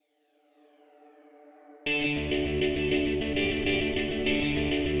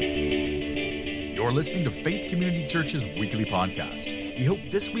You're listening to Faith Community Church's weekly podcast. We hope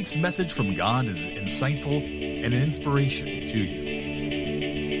this week's message from God is insightful and an inspiration to you.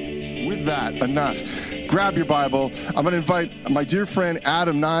 With that, enough. Grab your Bible. I'm going to invite my dear friend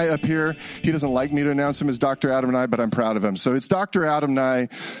Adam Nye up here. He doesn't like me to announce him as Dr. Adam Nye, but I'm proud of him. So it's Dr. Adam Nye,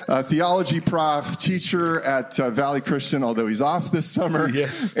 theology prof, teacher at Valley Christian, although he's off this summer.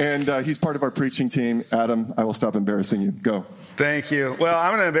 Yes. And he's part of our preaching team. Adam, I will stop embarrassing you. Go. Thank you. Well,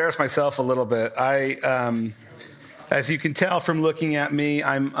 I'm going to embarrass myself a little bit. As you can tell from looking at me,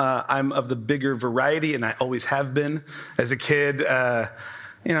 I'm of the bigger variety, and I always have been. As a kid,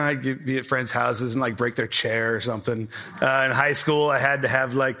 I'd be at friends' houses and break their chair or something. In high school, I had to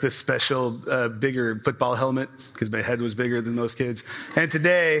have this special bigger football helmet because my head was bigger than most kids. And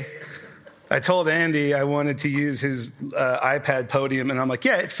today, I told Andy I wanted to use his iPad podium, and I'm like,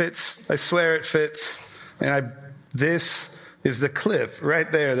 yeah, it fits. I swear it fits. And this is the clip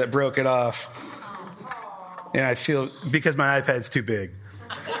right there that broke it off. And I feel, because my iPad's too big.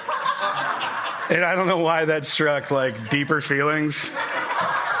 And I don't know why that struck deeper feelings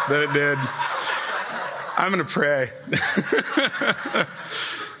than it did. I'm going to pray.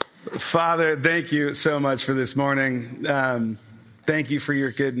 Father, thank you so much for this morning. Thank you for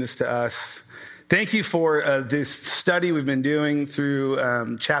your goodness to us. Thank you for this study we've been doing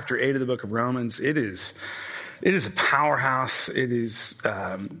through chapter 8 of the book of Romans. It is a powerhouse.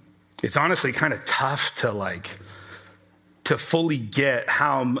 It's honestly kind of tough to fully get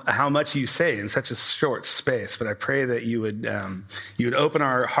how much you say in such a short space. But I pray that you would open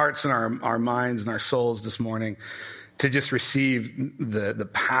our hearts and our minds and our souls this morning to just receive the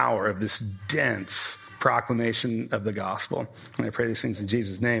power of this dense proclamation of the gospel. And I pray these things in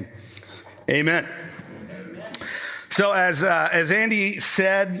Jesus' name. Amen. So as Andy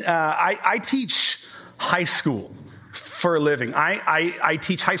said, I teach high school for a living. I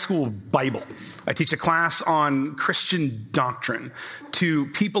teach high school Bible. I teach a class on Christian doctrine to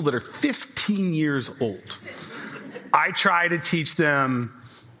people that are 15 years old. I try to teach them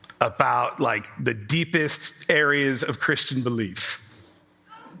about the deepest areas of Christian belief.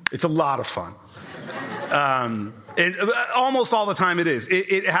 It's a lot of fun. Almost all the time it is.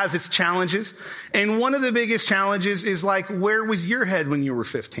 It has its challenges. And one of the biggest challenges is where was your head when you were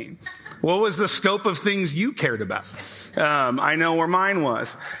 15? What was the scope of things you cared about? I know where mine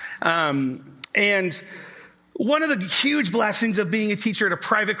was. And one of the huge blessings of being a teacher at a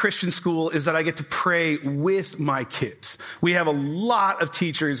private Christian school is that I get to pray with my kids. We have a lot of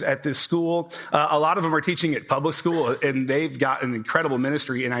teachers at this school. A lot of them are teaching at public school, and they've got an incredible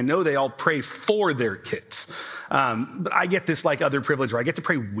ministry, and I know they all pray for their kids. But I get this other privilege where I get to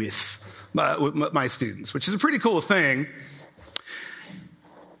pray with my students, which is a pretty cool thing.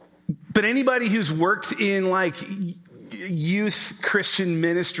 But anybody who's worked in youth Christian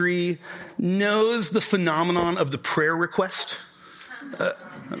ministry knows the phenomenon of the prayer request.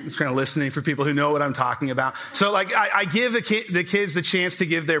 I'm just kind of listening for people who know what I'm talking about. So I give the kids the chance to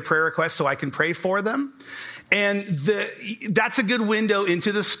give their prayer requests so I can pray for them. And that's a good window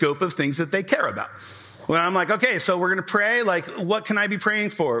into the scope of things that they care about. When I'm okay, so we're going to pray. What can I be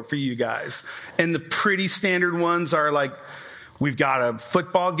praying for you guys? And the pretty standard ones are we've got a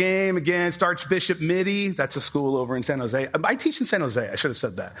football game against Archbishop Mitty. That's a school over in San Jose. I teach in San Jose. I should have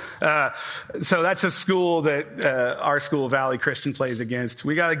said that. So that's a school that our school, Valley Christian, plays against.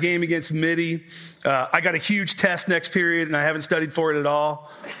 We got a game against Mitty. I got a huge test next period, and I haven't studied for it at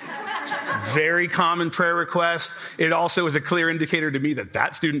all. It's a very common prayer request. It also is a clear indicator to me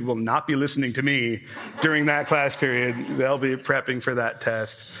that student will not be listening to me during that class period. They'll be prepping for that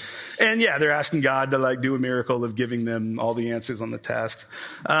test. And yeah, they're asking God to do a miracle of giving them all the answers on the test.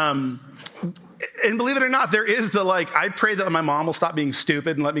 And believe it or not, there is I pray that my mom will stop being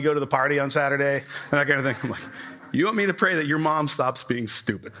stupid and let me go to the party on Saturday and that kind of thing. I'm you want me to pray that your mom stops being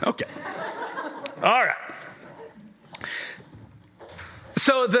stupid? Okay. All right.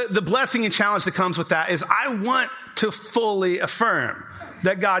 So the blessing and challenge that comes with that is I want to fully affirm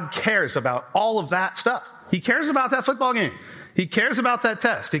that God cares about all of that stuff. He cares about that football game. He cares about that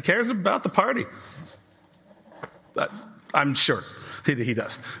test. He cares about the party. I'm sure he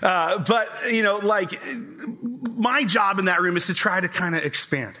does. But, my job in that room is to try to kind of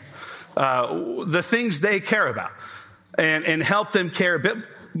expand the things they care about and help them care a bit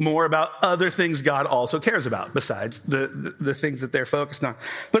more about other things God also cares about besides the things that they're focused on.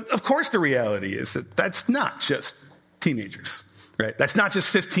 But, of course, the reality is that that's not just teenagers. Right? That's not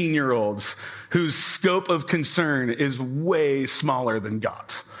just 15-year-olds whose scope of concern is way smaller than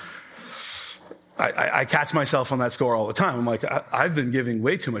God's. I catch myself on that score all the time. I'm I've been giving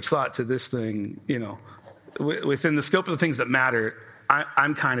way too much thought to this thing, within the scope of the things that matter,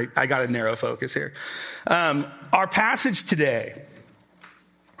 I got a narrow focus here. Our passage today,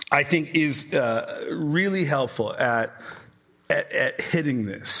 I think, is really helpful at hitting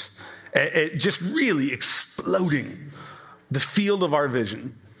this, at just really exploding the field of our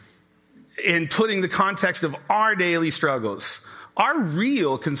vision and putting the context of our daily struggles, our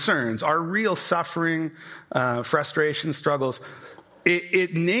real concerns, our real suffering, frustration, struggles.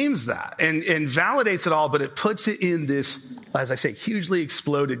 It names that and validates it all, but it puts it in this, as I say, hugely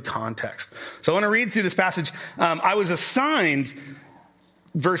exploded context. So I want to read through this passage. I was assigned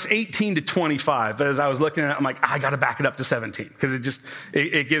verse 18 to 25, but as I was looking at it, I'm like, I got to back it up to 17 because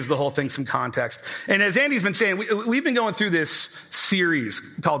it gives the whole thing some context. And as Andy's been saying, we've been going through this series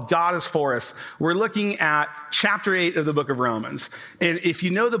called God is For Us. We're looking at chapter 8 of the book of Romans. And if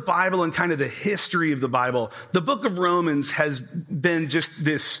you know the Bible and kind of the history of the Bible, the book of Romans has been just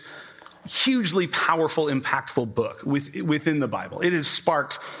this hugely powerful, impactful book within the Bible. It has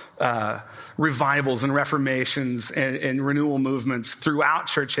sparked revivals and reformations and renewal movements throughout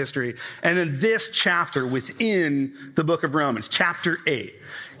church history. And then this chapter within the book of Romans, chapter 8,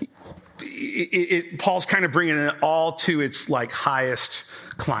 Paul's kind of bringing it all to its like highest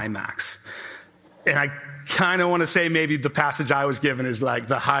climax. And I kind of want to say maybe the passage I was given is like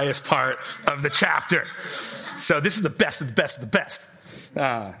the highest part of the chapter. So this is the best of the best of the best.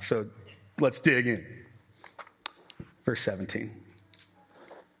 So let's dig in. Verse 17.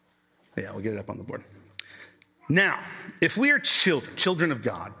 Yeah, we'll get it up on the board. Now, if we are children of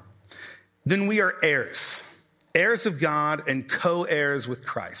God, then we are heirs of God and co-heirs with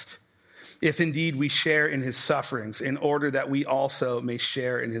Christ, if indeed we share in his sufferings, in order that we also may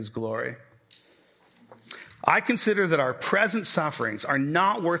share in his glory. I consider that our present sufferings are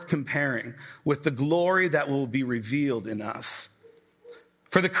not worth comparing with the glory that will be revealed in us.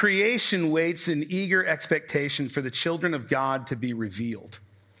 For the creation waits in eager expectation for the children of God to be revealed.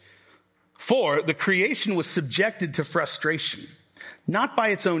 For the creation was subjected to frustration, not by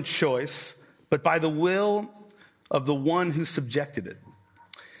its own choice, but by the will of the one who subjected it,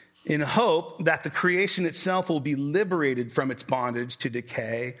 in hope that the creation itself will be liberated from its bondage to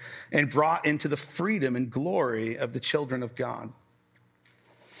decay and brought into the freedom and glory of the children of God.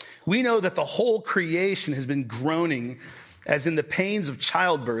 We know that the whole creation has been groaning as in the pains of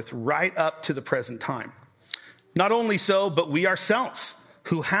childbirth right up to the present time. Not only so, but we ourselves,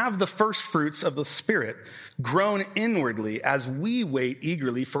 who have the first fruits of the Spirit, groan inwardly as we wait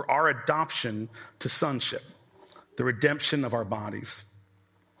eagerly for our adoption to sonship, the redemption of our bodies.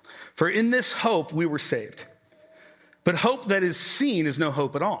 For in this hope we were saved. But hope that is seen is no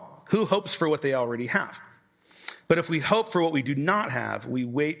hope at all. Who hopes for what they already have? But if we hope for what we do not have, we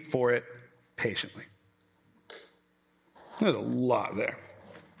wait for it patiently. There's a lot there.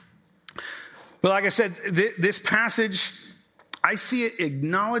 But like I said, this passage, I see it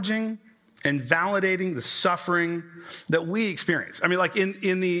acknowledging and validating the suffering that we experience. I mean, like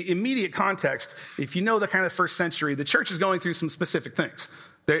in the immediate context, if you know the kind of first century, the church is going through some specific things.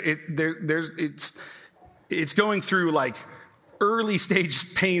 It's going through like early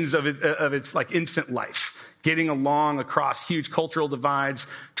stage pains of its like infant life, getting along across huge cultural divides,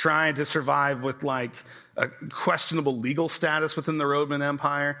 trying to survive with like a questionable legal status within the Roman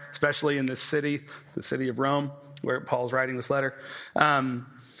Empire, especially in this city, the city of Rome, where Paul's writing this letter.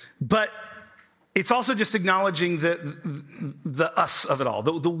 But it's also just acknowledging the us of it all,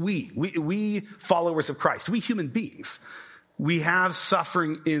 the we followers of Christ, we human beings. We have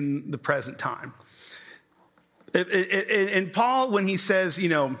suffering in the present time. And Paul, when he says,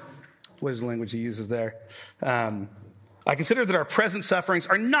 what is the language he uses there? I consider that our present sufferings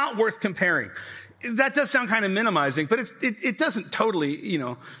are not worth comparing. That does sound kind of minimizing, but it doesn't totally,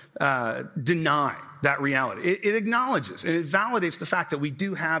 deny that reality. It acknowledges and it validates the fact that we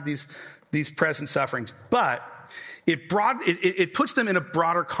do have these present sufferings, but it puts them in a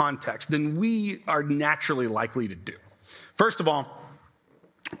broader context than we are naturally likely to do. First of all,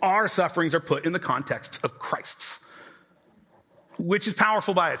 our sufferings are put in the context of Christ's, which is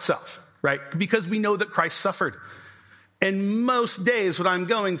powerful by itself, right? Because we know that Christ suffered. And most days what I'm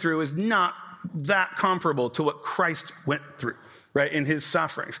going through is not that comparable to what Christ went through, right, in his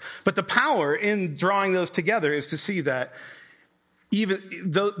sufferings. But the power in drawing those together is to see that even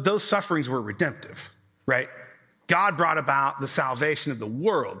those sufferings were redemptive, right? God brought about the salvation of the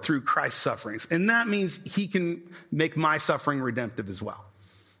world through Christ's sufferings. And that means he can make my suffering redemptive as well,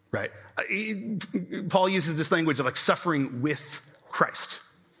 right? Paul uses this language of like suffering with Christ.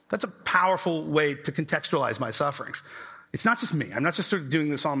 That's a powerful way to contextualize my sufferings. It's not just me. I'm not just sort of doing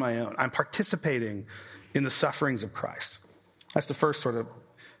this on my own. I'm participating in the sufferings of Christ. That's the first sort of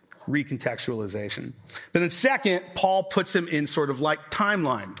recontextualization. But then second, Paul puts them in sort of like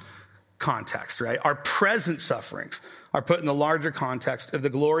timeline context, right? Our present sufferings are put in the larger context of the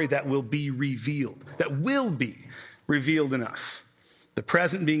glory that will be revealed in us. The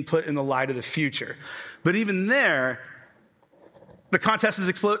present being put in the light of the future. But even there, the context is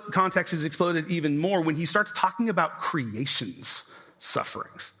exploded even more when he starts talking about creation's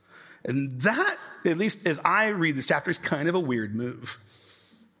sufferings. And that, at least as I read this chapter, is kind of a weird move,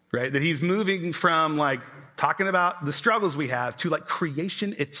 right? That he's moving from like talking about the struggles we have to like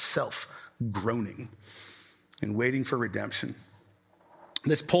creation itself groaning and waiting for redemption.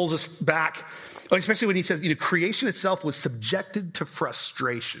 This pulls us back, especially when he says, creation itself was subjected to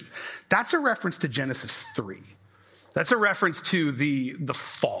frustration. That's a reference to Genesis 3. That's a reference to the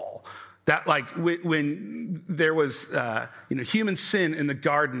fall. That like when there was human sin in the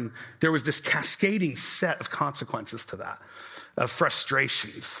garden, there was this cascading set of consequences to that, of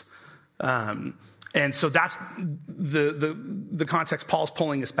frustrations. And so that's the context Paul's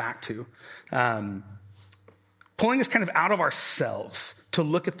pulling us back to. Pulling us kind of out of ourselves to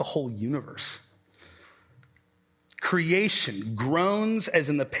look at the whole universe. Creation groans as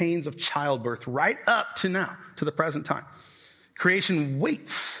in the pains of childbirth right up to now, to the present time. Creation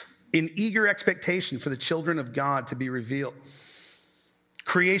waits in eager expectation for the children of God to be revealed.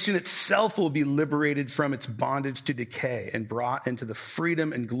 Creation itself will be liberated from its bondage to decay and brought into the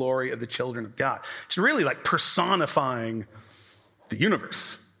freedom and glory of the children of God. It's really like personifying the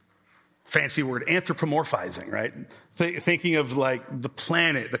universe. Fancy word, anthropomorphizing, right? Thinking of like the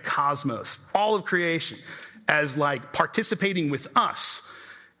planet, the cosmos, all of creation as like participating with us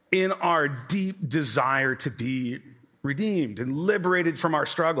in our deep desire to be redeemed and liberated from our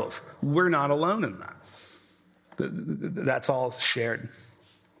struggles. We're not alone in that. That's all shared.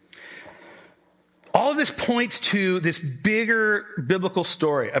 All of this points to this bigger biblical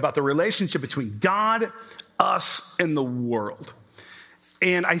story about the relationship between God, us, and the world.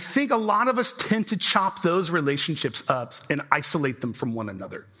 And I think a lot of us tend to chop those relationships up and isolate them from one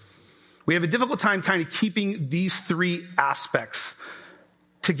another. We have a difficult time kind of keeping these three aspects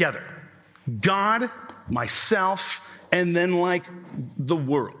together. God, myself, and then like the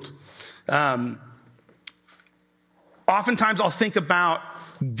world. Oftentimes I'll think about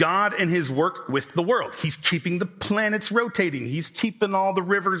God and his work with the world. He's keeping the planets rotating. He's keeping all the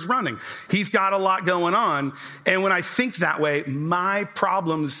rivers running. He's got a lot going on. And when I think that way, my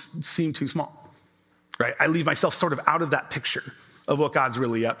problems seem too small, right? I leave myself sort of out of that picture of what God's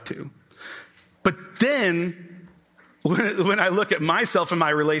really up to. But then when I look at myself and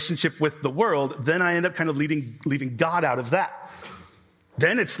my relationship with the world, then I end up kind of leaving God out of that.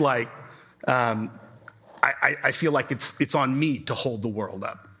 Then it's like, I feel like it's on me to hold the world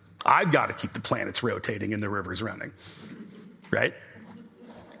up. I've got to keep the planets rotating and the rivers running, right?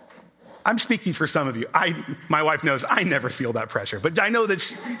 I'm speaking for some of you. My wife knows I never feel that pressure, but I know that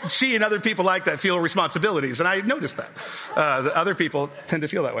she and other people like that feel responsibilities, and I noticed that. The other people tend to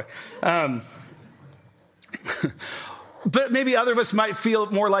feel that way. But maybe other of us might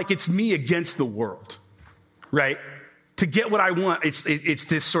feel more like it's me against the world, right? To get what I want, it's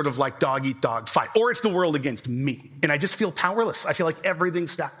this sort of like dog-eat-dog fight. Or it's the world against me. And I just feel powerless. I feel like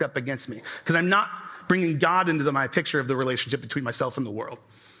everything's stacked up against me because I'm not bringing God into my picture of the relationship between myself and the world.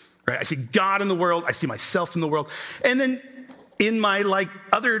 Right? I see God in the world. I see myself in the world. And then in my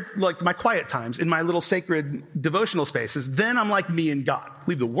my quiet times, in my little sacred devotional spaces, then I'm like me and God.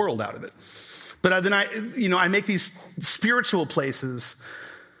 Leave the world out of it. But then I make these spiritual places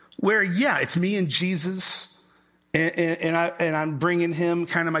where, yeah, it's me and Jesus. And I'm bringing him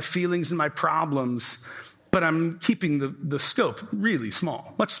kind of my feelings and my problems, but I'm keeping the scope really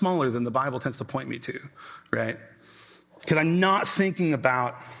small, much smaller than the Bible tends to point me to, right? Because I'm not thinking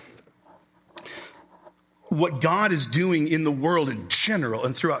about what God is doing in the world in general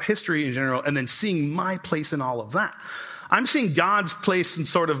and throughout history in general, and then seeing my place in all of that. I'm seeing God's place in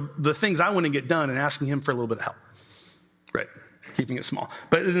sort of the things I want to get done and asking him for a little bit of help, right? Keeping it small.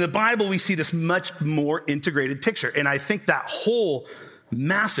 But in the Bible, we see this much more integrated picture. And I think that whole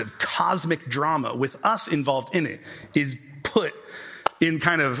massive cosmic drama with us involved in it is put in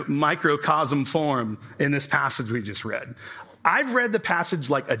kind of microcosm form in this passage we just read. I've read the passage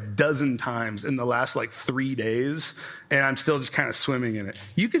like a dozen times in the last 3 days, and I'm still just kind of swimming in it.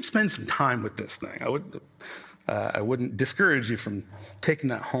 You could spend some time with this thing. I wouldn't discourage you from taking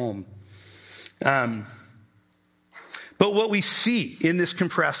that home. But what we see in this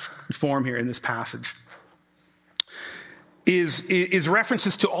compressed form here in this passage is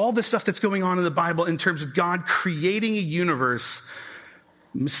references to all the stuff that's going on in the Bible in terms of God creating a universe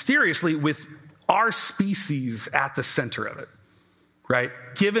mysteriously with our species at the center of it, right?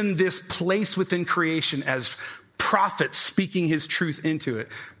 Given this place within creation as prophets speaking his truth into it,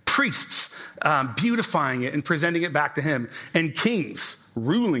 priests beautifying it and presenting it back to him, and kings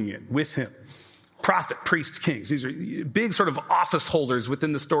ruling it with him. Prophet, priest, kings. These are big sort of office holders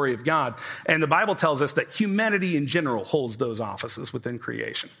within the story of God. And the Bible tells us that humanity in general holds those offices within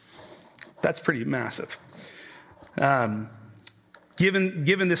creation. That's pretty massive.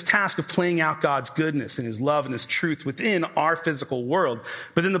 Given this task of playing out God's goodness and his love and his truth within our physical world.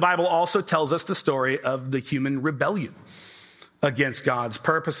 But then the Bible also tells us the story of the human rebellion against God's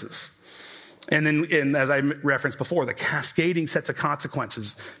purposes. And as I referenced before, the cascading sets of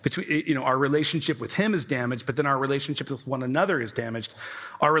consequences between, our relationship with him is damaged, but then our relationship with one another is damaged.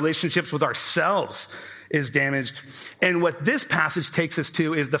 Our relationships with ourselves is damaged. And what this passage takes us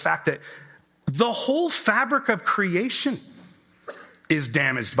to is the fact that the whole fabric of creation is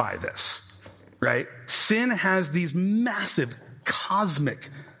damaged by this, right? Sin has these massive cosmic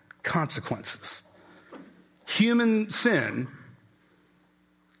consequences. Human sin,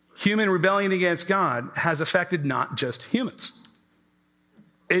 human rebellion against God has affected not just humans.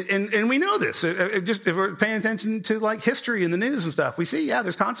 And we know this. Just if we're paying attention to like history and the news and stuff, we see,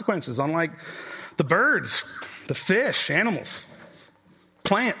 there's consequences on like the birds, the fish, animals,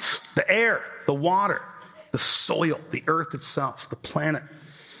 plants, the air, the water, the soil, the earth itself, the planet.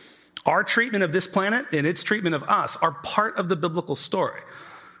 Our treatment of this planet and its treatment of us are part of the biblical story,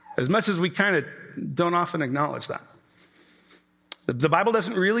 as much as we kind of don't often acknowledge that. The Bible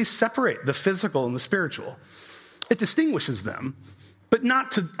doesn't really separate the physical and the spiritual. It distinguishes them, but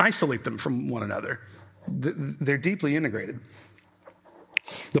not to isolate them from one another. They're deeply integrated.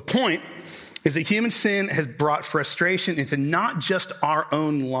 The point is that human sin has brought frustration into not just our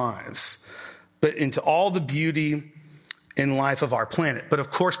own lives, but into all the beauty and life of our planet. But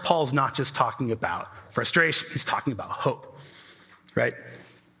of course, Paul's not just talking about frustration. He's talking about hope, right?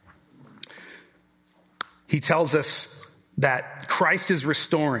 He tells us that Christ is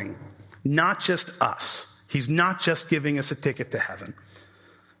restoring not just us. He's not just giving us a ticket to heaven,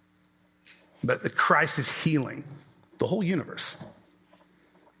 but that Christ is healing the whole universe,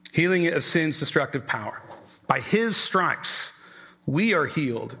 healing it of sin's destructive power. By his stripes, we are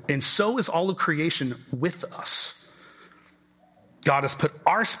healed, and so is all of creation with us. God has put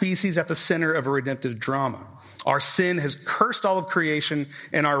our species at the center of a redemptive drama. Our sin has cursed all of creation,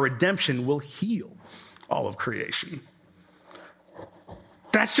 and our redemption will heal all of creation.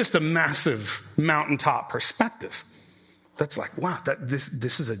 That's just a massive mountaintop perspective. That's like, wow, this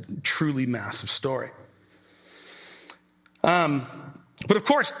is a truly massive story. But of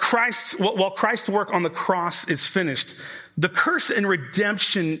course, while Christ's work on the cross is finished, the curse and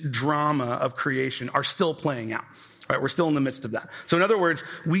redemption drama of creation are still playing out. Right? We're still in the midst of that. So in other words,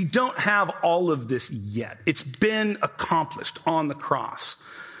 we don't have all of this yet. It's been accomplished on the cross.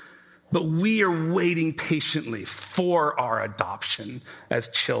 But we are waiting patiently for our adoption as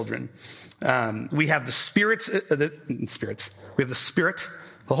children. We have the Spirit, the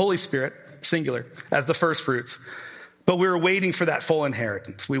Holy Spirit, singular, as the first fruits. But we're waiting for that full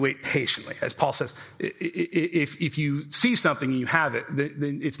inheritance. We wait patiently. As Paul says, if you see something and you have it,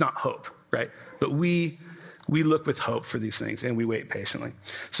 then it's not hope, right? But we look with hope for these things, and we wait patiently.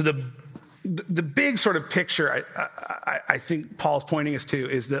 So the big sort of picture I think Paul's pointing us to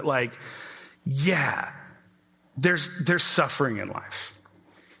is that, like, there's suffering in life.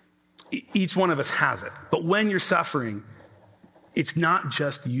 Each one of us has it. But when you're suffering, it's not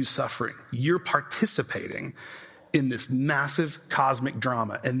just you suffering. You're participating in this massive cosmic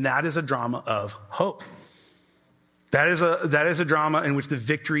drama, and that is a drama of hope. That is a drama in which the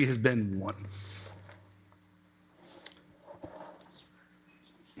victory has been won.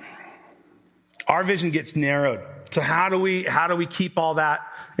 Our vision gets narrowed. So how do we keep all that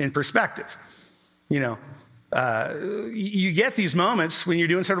in perspective? You get these moments when you're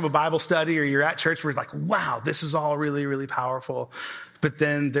doing sort of a Bible study or you're at church where you're like, wow, this is all really, really powerful. But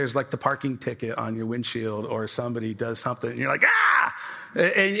then there's like the parking ticket on your windshield, or somebody does something and you're like,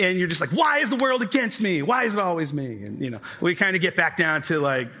 and you're just like, why is the world against me? Why is it always me? And, we kind of get back down to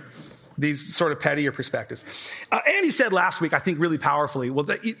like these sort of pettier perspectives. Andy said last week, I think really powerfully, what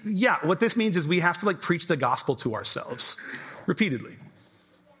this means is we have to like preach the gospel to ourselves repeatedly.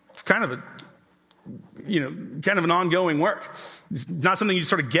 It's kind of an ongoing work. It's not something you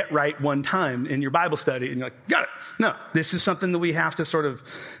sort of get right one time in your Bible study and you're like, got it. No, this is something that we have to sort of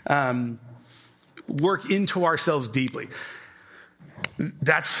work into ourselves deeply.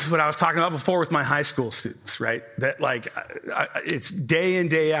 That's what I was talking about before with my high school students, right? That like, it's day in,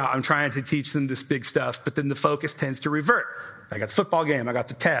 day out. I'm trying to teach them this big stuff, but then the focus tends to revert. I got the football game. I got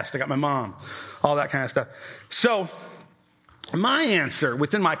the test. I got my mom, all that kind of stuff. So My answer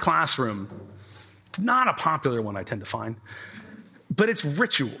within my classroom, it's not a popular one I tend to find, but it's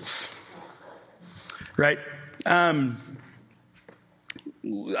rituals, right? I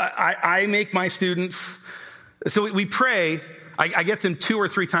make my students, so we pray. I get them 2 or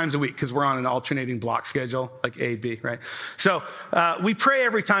 3 times a week because we're on an alternating block schedule, like A, B, right? So we pray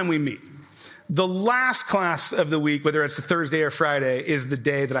every time we meet. The last class of the week, whether it's a Thursday or Friday, is the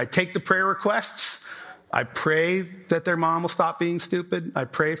day that I take the prayer requests. I pray that their mom will stop being stupid. I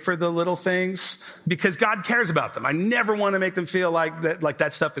pray for the little things because God cares about them. I never want to make them feel like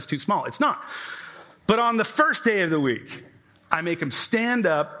that stuff is too small. It's not. But on the first day of the week, I make them stand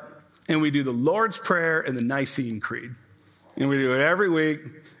up and we do the Lord's Prayer and the Nicene Creed. And we do it every week,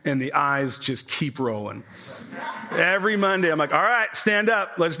 and the eyes just keep rolling. Every Monday, I'm like, all right, stand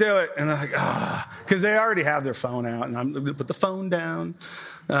up, let's do it. And they're like, because they already have their phone out, and I'm going to put the phone down.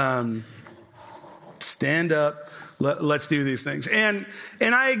 Stand up, let's do these things. And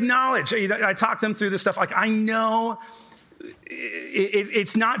I acknowledge, I talk them through this stuff. Like, I know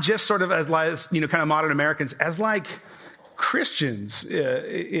it's not just sort of as kind of modern Americans, as like Christians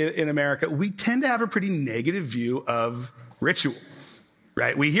in America, we tend to have a pretty negative view of ritual,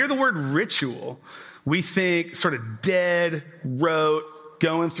 right? We hear the word ritual, we think sort of dead, rote,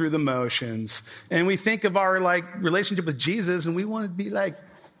 going through the motions, and we think of our relationship with Jesus, and we want to be like,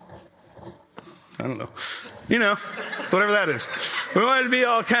 I don't know, whatever that is. We want it to be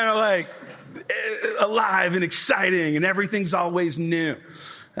all kind of like alive and exciting, and everything's always new.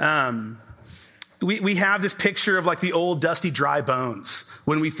 We have this picture of like the old dusty dry bones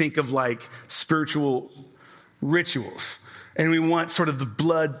when we think of like spiritual rituals. And we want sort of the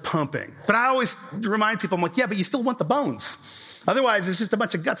blood pumping. But I always remind people, I'm like, yeah, but you still want the bones. Otherwise, it's just a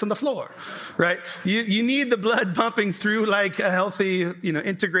bunch of guts on the floor, right? You need the blood pumping through like a healthy,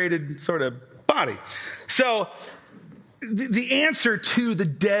 integrated sort of body. So the answer to the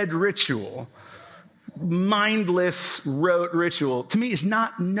dead ritual, mindless, rote ritual, to me is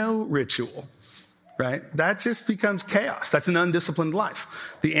not no ritual, right? That just becomes chaos. That's an undisciplined life.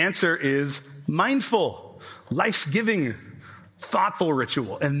 The answer is mindful, life-giving, thoughtful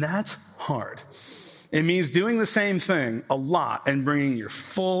ritual, and that's hard. It means doing the same thing a lot and bringing your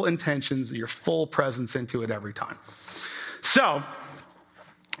full intentions, your full presence into it every time. So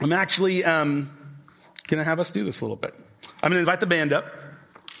I'm actually going to have us do this a little bit. I'm going to invite the band up,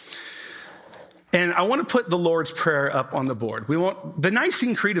 and I want to put the Lord's Prayer up on the board. The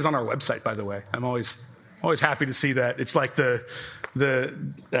Nicene Creed is on our website, by the way. I'm always happy to see that. It's like the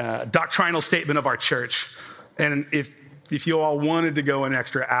doctrinal statement of our church, and if you all wanted to go an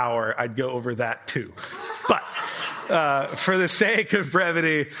extra hour, I'd go over that too. But for the sake of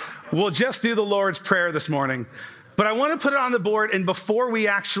brevity, we'll just do the Lord's Prayer this morning. But I want to put it on the board, and before we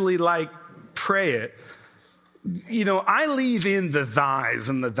actually pray it, I leave in the thys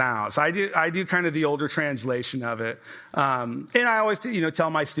and the thous. I do kind of the older translation of it. And I always, tell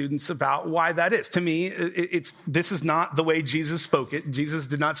my students about why that is. To me, this is not the way Jesus spoke it. Jesus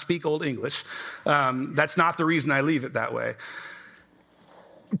did not speak Old English. That's not the reason I leave it that way.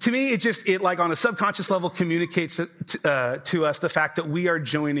 To me, it on a subconscious level communicates to us the fact that we are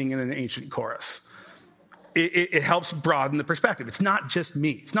joining in an ancient chorus. It helps broaden the perspective. It's not just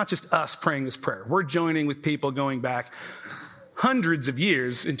me. It's not just us praying this prayer. We're joining with people going back hundreds of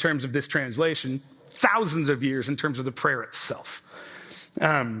years in terms of this translation, thousands of years in terms of the prayer itself.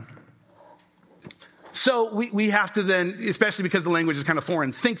 So we have to then, especially because the language is kind of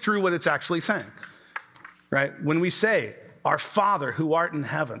foreign, think through what it's actually saying, right? When we say, our Father who art in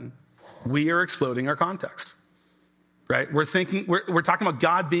heaven, we are exploding our context, right? We're talking about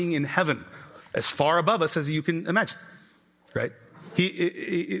God being in heaven, as far above us as you can imagine, right?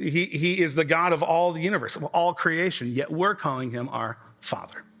 He is the God of all the universe, of all creation, yet we're calling him our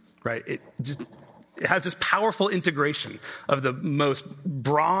Father, right? It has this powerful integration of the most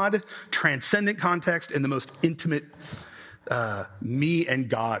broad, transcendent context and the most intimate me and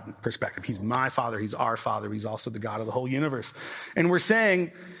God perspective. He's my Father, he's our Father, he's also the God of the whole universe. And we're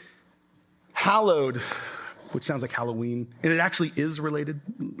saying, hallowed, which sounds like Halloween, and it actually is related,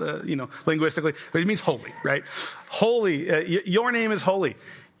 linguistically, but it means holy, right? Holy, your name is holy.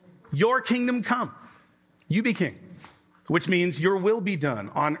 Your kingdom come, you be king, which means your will be done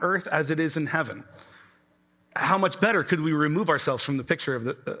on earth as it is in heaven. How much better could we remove ourselves from the picture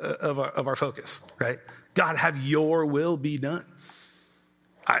of our focus, right? God, have your will be done.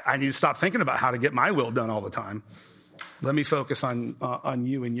 I need to stop thinking about how to get my will done all the time. Let me focus on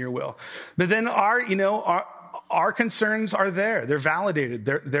you and your will. But then our concerns are there. They're validated.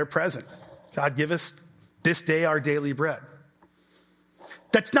 They're present. God, give us this day our daily bread.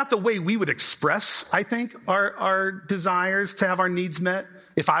 That's not the way we would express, I think, our desires to have our needs met.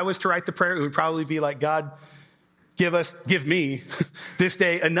 If I was to write the prayer, it would probably be like, God, give me this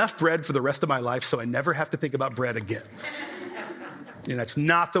day enough bread for the rest of my life so I never have to think about bread again. And that's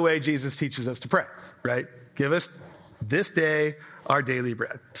not the way Jesus teaches us to pray, right? Give us this day our daily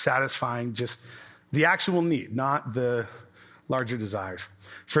bread, satisfying just the actual need, not the larger desires.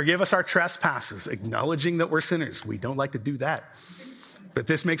 Forgive us our trespasses, acknowledging that we're sinners. We don't like to do that, but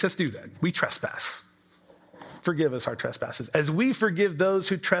this makes us do that. We trespass. Forgive us our trespasses as we forgive those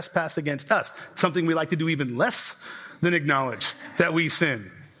who trespass against us. Something we like to do even less than acknowledge that we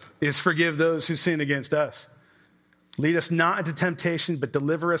sin is forgive those who sin against us. Lead us not into temptation, but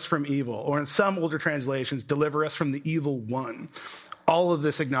deliver us from evil. Or in some older translations, deliver us from the evil one. All of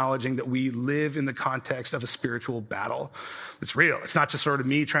this acknowledging that we live in the context of a spiritual battle. It's real. It's not just sort of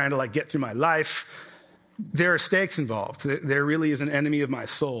me trying to get through my life. There are stakes involved. There really is an enemy of my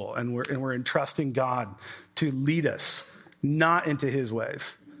soul, and we're entrusting God to lead us, not into his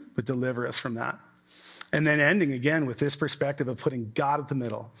ways, but deliver us from that. And then ending again with this perspective of putting God at the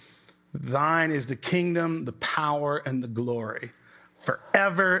middle. Thine is the kingdom, the power, and the glory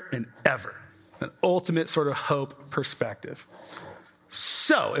forever and ever. An ultimate sort of hope perspective.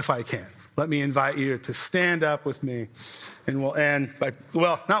 So, if I can, let me invite you to stand up with me, and we'll end by,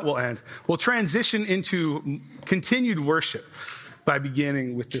 we'll transition into continued worship by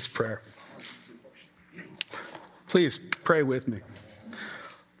beginning with this prayer. Please pray with me.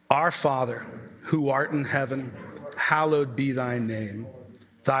 Our Father, who art in heaven, hallowed be thy name.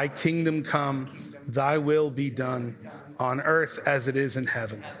 Thy kingdom come, thy will be done on earth as it is in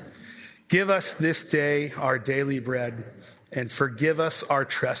heaven. Give us this day our daily bread, and forgive us our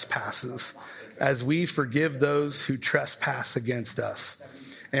trespasses as we forgive those who trespass against us.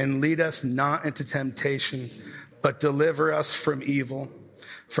 And lead us not into temptation, but deliver us from evil.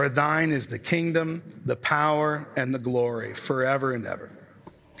 For thine is the kingdom, the power, and the glory forever and ever.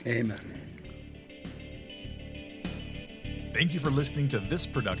 Amen. Thank you for listening to this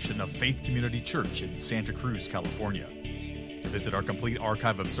production of Faith Community Church in Santa Cruz, California. To visit our complete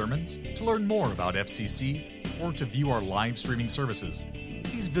archive of sermons, to learn more about FCC, or to view our live streaming services,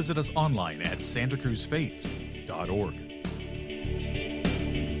 please visit us online at santacruzfaith.org.